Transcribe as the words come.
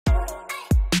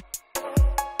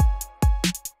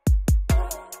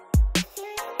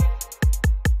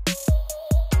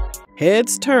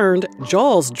Heads turned,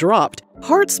 jaws dropped,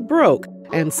 hearts broke,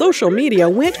 and social media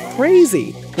went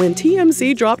crazy when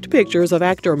TMZ dropped pictures of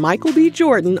actor Michael B.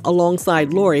 Jordan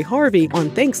alongside Lori Harvey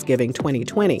on Thanksgiving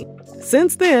 2020.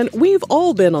 Since then, we've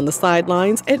all been on the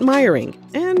sidelines admiring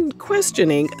and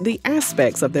questioning the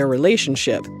aspects of their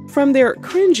relationship, from their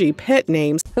cringy pet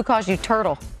names. Who calls you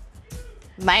Turtle?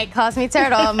 Mike calls me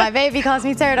Turtle. My baby calls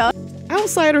me Turtle.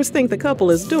 Outsiders think the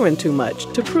couple is doing too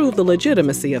much to prove the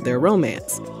legitimacy of their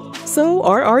romance. So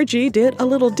RRG did a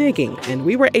little digging, and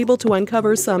we were able to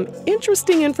uncover some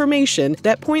interesting information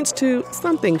that points to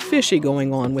something fishy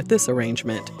going on with this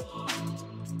arrangement.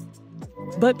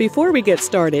 But before we get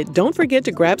started, don't forget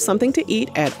to grab something to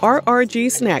eat at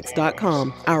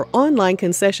rrgsnacks.com, our online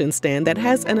concession stand that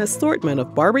has an assortment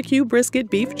of barbecue brisket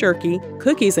beef jerky,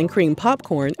 cookies and cream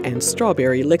popcorn, and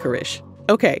strawberry licorice.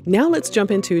 Okay, now let's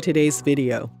jump into today's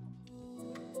video.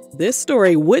 This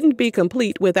story wouldn't be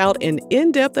complete without an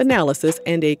in-depth analysis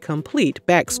and a complete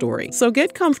backstory. So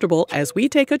get comfortable as we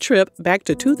take a trip back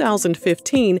to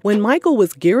 2015 when Michael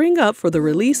was gearing up for the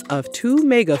release of two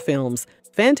mega films,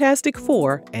 Fantastic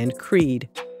Four and Creed.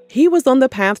 He was on the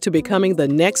path to becoming the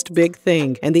next big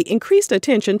thing, and the increased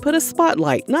attention put a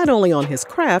spotlight not only on his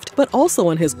craft, but also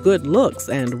on his good looks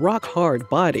and rock-hard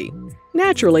body.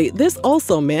 Naturally, this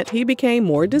also meant he became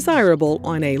more desirable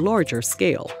on a larger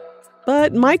scale.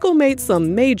 But Michael made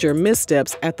some major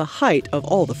missteps at the height of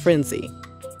all the frenzy.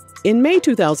 In May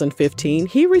 2015,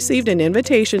 he received an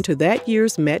invitation to that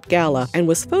year's Met Gala and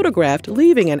was photographed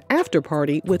leaving an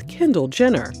after-party with Kendall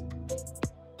Jenner.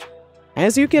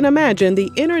 As you can imagine,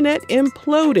 the internet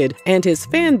imploded, and his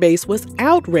fan base was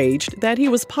outraged that he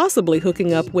was possibly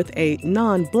hooking up with a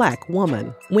non-black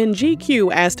woman. When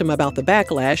GQ asked him about the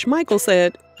backlash, Michael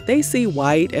said, "They see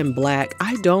white and black.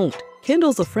 I don't.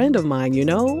 Kendall's a friend of mine, you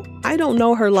know? I don't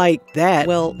know her like that,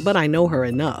 well, but I know her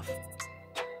enough."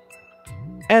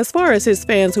 As far as his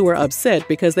fans who were upset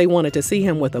because they wanted to see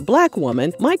him with a black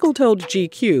woman, Michael told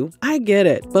GQ, "I get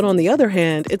it, but on the other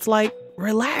hand, it's like,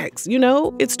 relax, you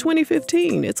know, it's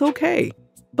 2015, it's okay."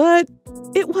 But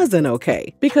it wasn't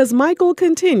okay, because Michael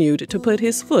continued to put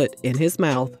his foot in his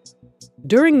mouth.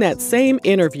 During that same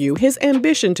interview, his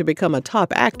ambition to become a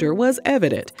top actor was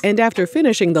evident, and after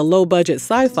finishing the low-budget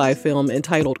sci-fi film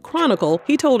entitled Chronicle,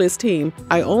 he told his team,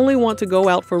 "I only want to go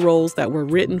out for roles that were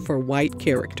written for white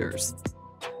characters."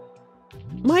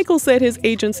 Michael said his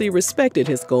agency respected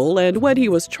his goal and what he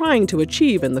was trying to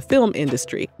achieve in the film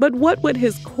industry, but what would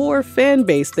his core fan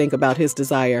base think about his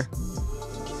desire?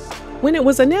 When it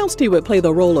was announced he would play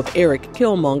the role of Eric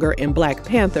Killmonger in Black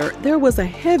Panther, there was a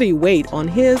heavy weight on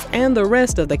his and the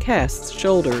rest of the cast's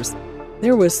shoulders.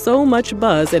 There was so much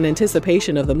buzz in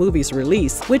anticipation of the movie's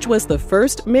release, which was the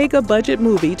first mega-budget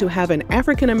movie to have an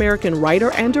African-American writer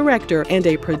and director and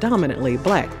a predominantly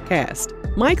black cast.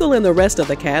 Michael and the rest of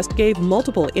the cast gave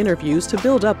multiple interviews to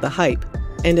build up the hype.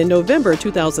 And in November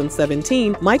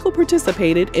 2017, Michael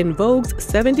participated in Vogue's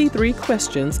 73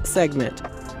 Questions segment.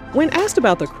 When asked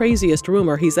about the craziest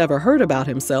rumor he's ever heard about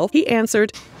himself, he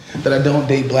answered that I don't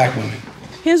date black women.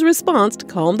 His response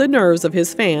calmed the nerves of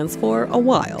his fans for a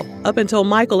while, up until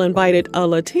Michael invited a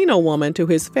Latino woman to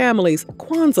his family's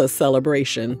Kwanzaa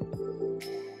celebration.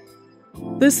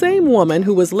 The same woman,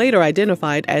 who was later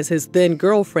identified as his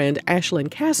then-girlfriend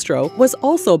Ashlyn Castro, was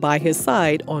also by his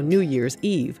side on New Year's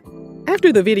Eve.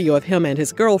 After the video of him and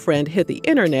his girlfriend hit the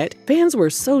internet, fans were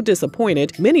so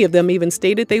disappointed, many of them even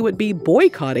stated they would be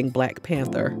boycotting Black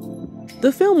Panther.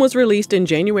 The film was released in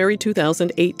January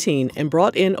 2018 and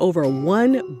brought in over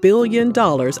 $1 billion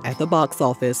at the box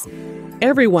office.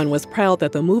 Everyone was proud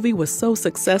that the movie was so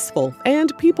successful,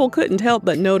 and people couldn't help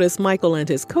but notice Michael and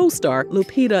his co-star,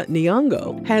 Lupita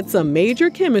Nyong'o, had some major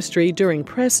chemistry during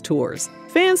press tours.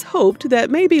 Fans hoped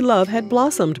that maybe love had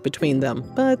blossomed between them,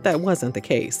 but that wasn't the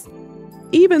case.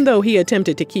 Even though he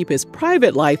attempted to keep his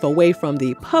private life away from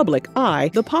the public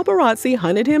eye, the paparazzi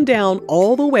hunted him down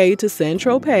all the way to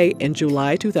Saint-Tropez in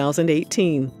July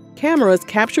 2018. Cameras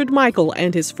captured Michael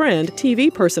and his friend,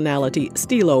 TV personality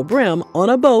Stilo Brim, on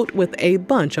a boat with a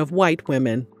bunch of white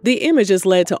women. The images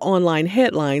led to online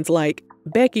headlines like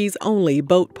 "Becky's Only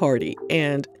Boat Party"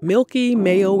 and "Milky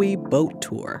Mayo-y Boat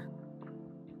Tour."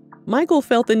 Michael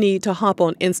felt the need to hop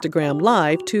on Instagram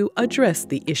Live to address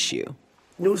the issue.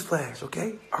 Newsflash,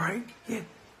 okay? All right? Yeah.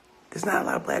 There's not a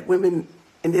lot of black women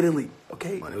in Italy,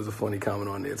 okay? It was a funny comment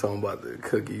on there talking about the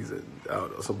cookies and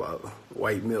something about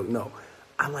white milk. No,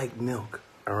 I like milk,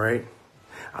 all right?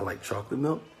 I like chocolate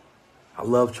milk. I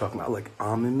love chocolate. I like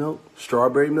almond milk,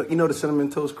 strawberry milk. You know the Cinnamon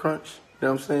Toast Crunch? You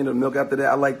know what I'm saying? The milk after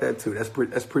that, I like that too.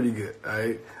 That's pretty good, all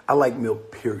right? I like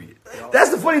milk, period.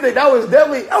 That's the funny thing. That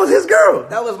was his girl.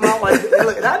 That was my white.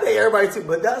 Look, and I date everybody too,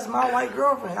 but that's my white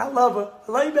girlfriend. I love her.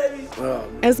 I love you, baby.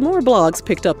 As more blogs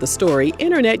picked up the story,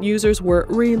 internet users were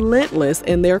relentless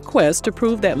in their quest to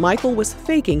prove that Michael was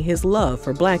faking his love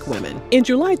for black women. In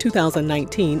July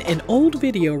 2019, an old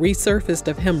video resurfaced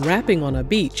of him rapping on a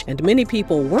beach, and many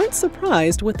people weren't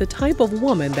surprised with the type of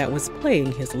woman that was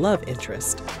playing his love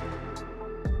interest.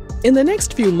 In the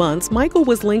next few months, Michael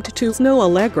was linked to Snow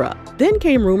Allegra. Then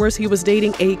came rumors he was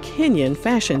dating a Kenyan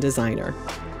fashion designer.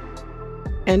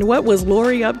 And what was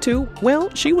Lori up to?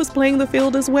 Well, she was playing the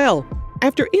field as well.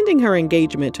 After ending her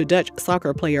engagement to Dutch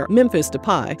soccer player Memphis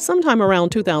Depay sometime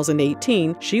around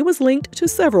 2018, she was linked to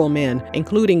several men,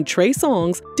 including Trey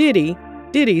Songz, Diddy,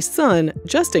 Diddy's son,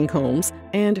 Justin Combs,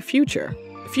 and Future.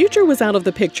 Future was out of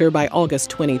the picture by August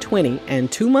 2020,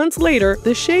 and 2 months later,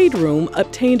 the Shade Room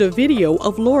obtained a video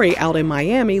of Lori out in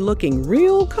Miami looking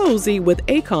real cozy with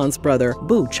Akon's brother,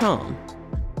 Boo Cham.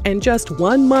 And just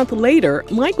 1 month later,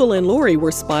 Michael and Lori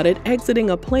were spotted exiting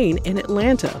a plane in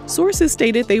Atlanta. Sources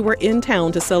stated they were in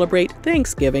town to celebrate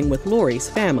Thanksgiving with Lori's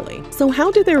family. So how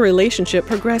did their relationship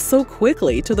progress so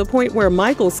quickly to the point where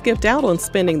Michael skipped out on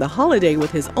spending the holiday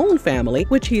with his own family,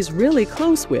 which he's really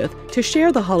close with, to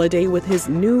share the holiday with his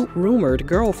new rumored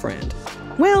girlfriend?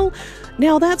 Well,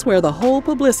 now that's where the whole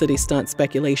publicity stunt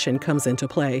speculation comes into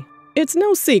play. It's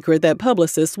no secret that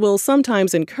publicists will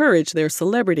sometimes encourage their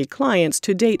celebrity clients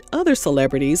to date other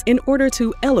celebrities in order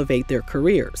to elevate their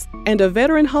careers. And a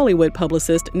veteran Hollywood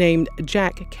publicist named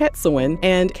Jack Ketzowin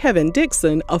and Kevin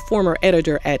Dixon, a former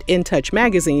editor at In Touch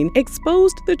magazine,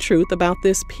 exposed the truth about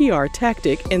this PR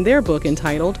tactic in their book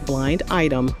entitled Blind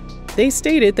Item. They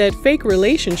stated that fake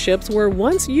relationships were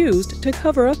once used to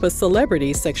cover up a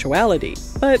celebrity's sexuality.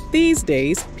 But these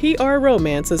days, PR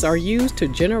romances are used to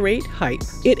generate hype.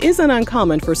 It isn't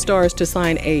uncommon for stars to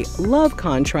sign a love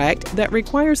contract that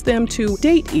requires them to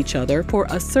date each other for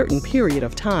a certain period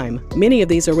of time. Many of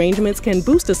these arrangements can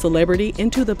boost a celebrity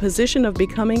into the position of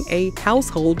becoming a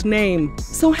household name.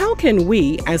 So how can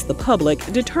we, as the public,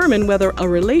 determine whether a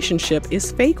relationship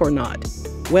is fake or not?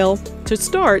 Well, to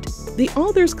start, the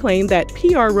authors claim that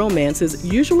PR romances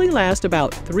usually last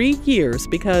about 3 years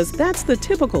because that's the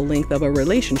typical length of a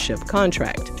relationship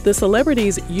contract. The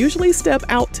celebrities usually step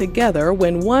out together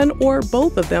when one or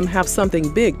both of them have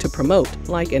something big to promote,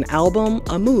 like an album,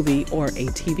 a movie, or a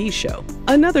TV show.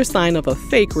 Another sign of a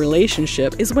fake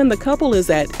relationship is when the couple is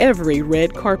at every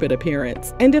red carpet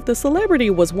appearance. And if the celebrity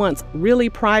was once really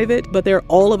private, but they're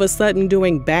all of a sudden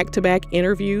doing back-to-back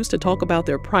interviews to talk about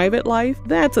their private life,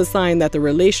 that's a sign that the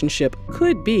relationship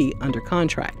could be under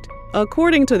contract.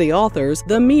 According to the authors,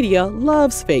 the media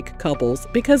loves fake couples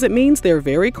because it means they're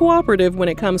very cooperative when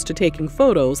it comes to taking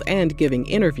photos and giving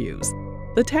interviews.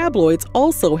 The tabloids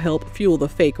also help fuel the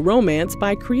fake romance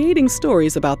by creating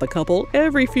stories about the couple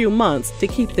every few months to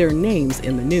keep their names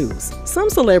in the news. Some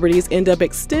celebrities end up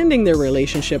extending their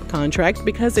relationship contract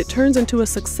because it turns into a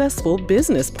successful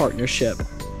business partnership.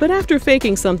 But after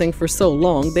faking something for so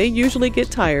long, they usually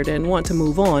get tired and want to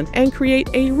move on and create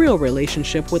a real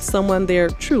relationship with someone they're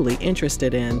truly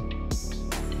interested in.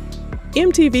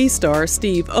 MTV star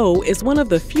Steve O is one of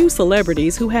the few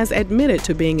celebrities who has admitted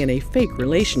to being in a fake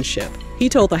relationship. He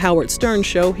told The Howard Stern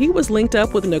Show he was linked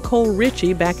up with Nicole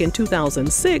Richie back in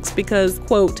 2006 because,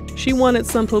 quote, she wanted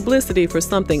some publicity for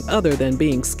something other than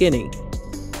being skinny.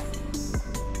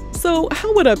 So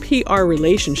how would a PR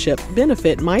relationship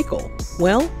benefit Michael?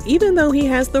 Well, even though he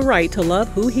has the right to love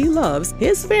who he loves,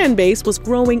 his fan base was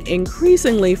growing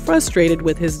increasingly frustrated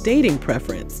with his dating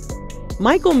preference.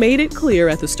 Michael made it clear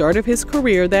at the start of his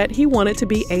career that he wanted to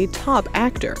be a top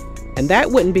actor, and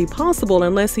that wouldn't be possible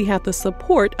unless he had the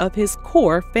support of his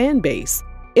core fan base.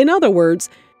 In other words,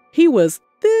 he was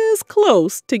this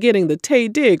close to getting the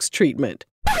Taye Diggs treatment.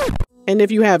 And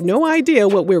if you have no idea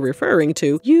what we're referring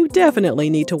to, you definitely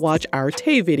need to watch our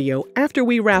Taye video after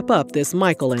we wrap up this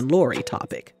Michael and Lori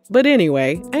topic. But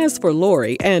anyway, as for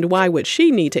Lori and why would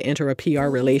she need to enter a PR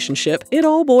relationship, it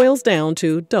all boils down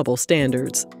to double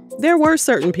standards. There were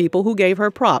certain people who gave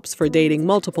her props for dating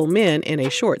multiple men in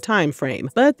a short time frame,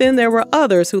 but then there were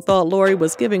others who thought Lori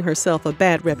was giving herself a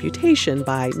bad reputation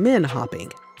by men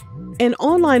hopping. An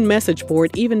online message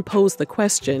board even posed the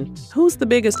question, who's the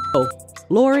biggest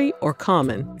Lori or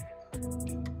Common?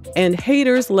 And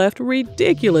haters left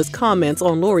ridiculous comments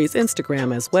on Lori's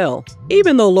Instagram as well.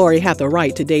 Even though Lori had the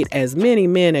right to date as many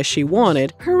men as she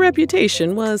wanted, her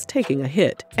reputation was taking a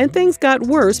hit. And things got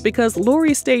worse because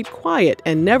Lori stayed quiet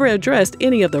and never addressed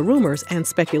any of the rumors and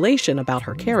speculation about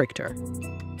her character.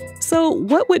 So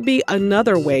what would be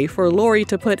another way for Lori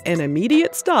to put an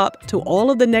immediate stop to all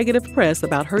of the negative press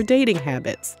about her dating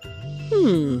habits?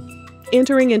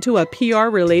 Entering into a PR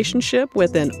relationship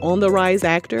with an on-the-rise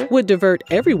actor would divert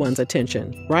everyone's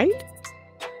attention, right?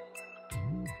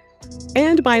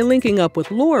 And by linking up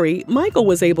with Lori, Michael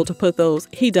was able to put those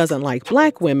 "he doesn't like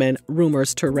black women"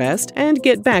 rumors to rest and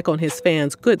get back on his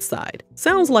fans' good side.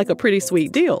 Sounds like a pretty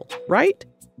sweet deal, right?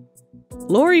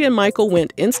 Lori and Michael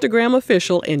went Instagram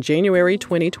official in January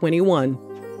 2021.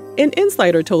 An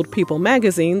insider told People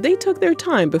magazine they took their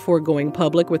time before going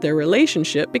public with their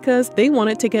relationship because they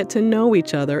wanted to get to know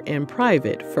each other in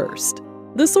private first.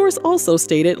 The source also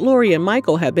stated Lori and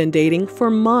Michael had been dating for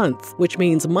months, which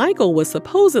means Michael was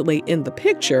supposedly in the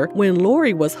picture when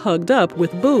Lori was hugged up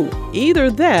with Boo. Either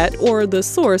that or the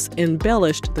source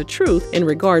embellished the truth in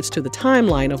regards to the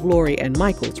timeline of Lori and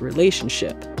Michael's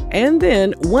relationship. And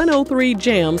then 103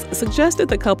 Jams suggested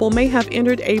the couple may have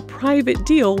entered a private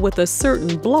deal with a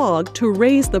certain blog to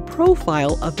raise the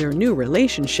profile of their new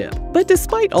relationship. But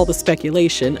despite all the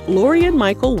speculation, Lori and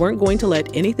Michael weren't going to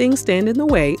let anything stand in the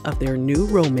way of their new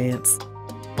romance.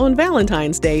 On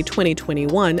Valentine's Day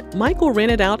 2021, Michael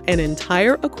rented out an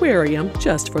entire aquarium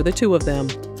just for the two of them.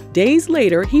 Days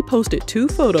later, he posted 2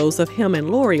 photos of him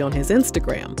and Lori on his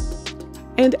Instagram.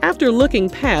 And after looking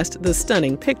past the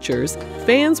stunning pictures,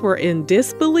 fans were in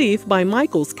disbelief by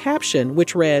Michael's caption,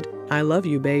 which read, "I love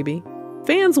you, baby."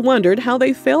 Fans wondered how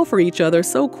they fell for each other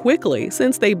so quickly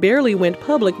since they barely went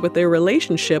public with their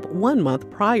relationship 1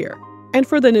 month prior. And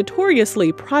for the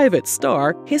notoriously private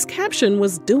star, his caption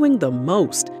was doing the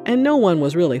most, and no one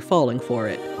was really falling for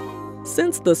it.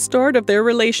 Since the start of their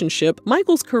relationship,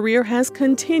 Michael's career has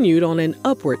continued on an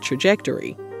upward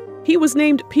trajectory. He was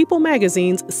named People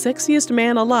magazine's Sexiest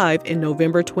Man Alive in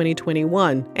November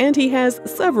 2021, and he has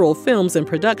several films in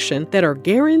production that are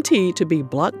guaranteed to be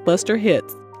blockbuster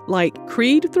hits, like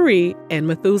Creed 3 and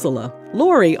Methuselah.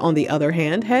 Lori, on the other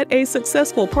hand, had a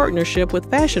successful partnership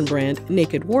with fashion brand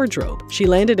Naked Wardrobe. She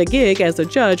landed a gig as a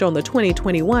judge on the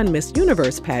 2021 Miss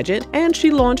Universe pageant, and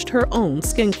she launched her own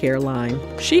skincare line.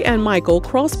 She and Michael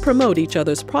cross-promote each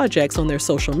other's projects on their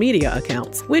social media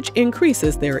accounts, which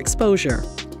increases their exposure.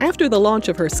 After the launch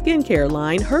of her skincare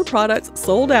line, her products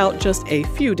sold out just a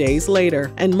few days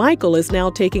later, and Michael is now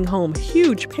taking home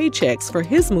huge paychecks for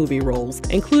his movie roles,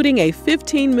 including a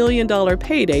 $15 million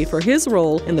payday for his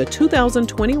role in the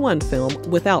 2021 film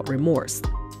Without Remorse.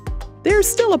 There's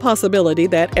still a possibility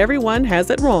that everyone has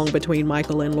it wrong between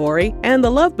Michael and Lori, and the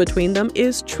love between them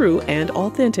is true and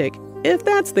authentic. If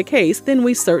that's the case, then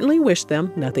we certainly wish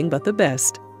them nothing but the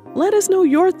best. Let us know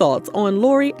your thoughts on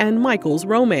Lori and Michael's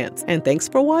romance, and thanks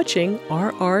for watching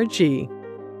RRG.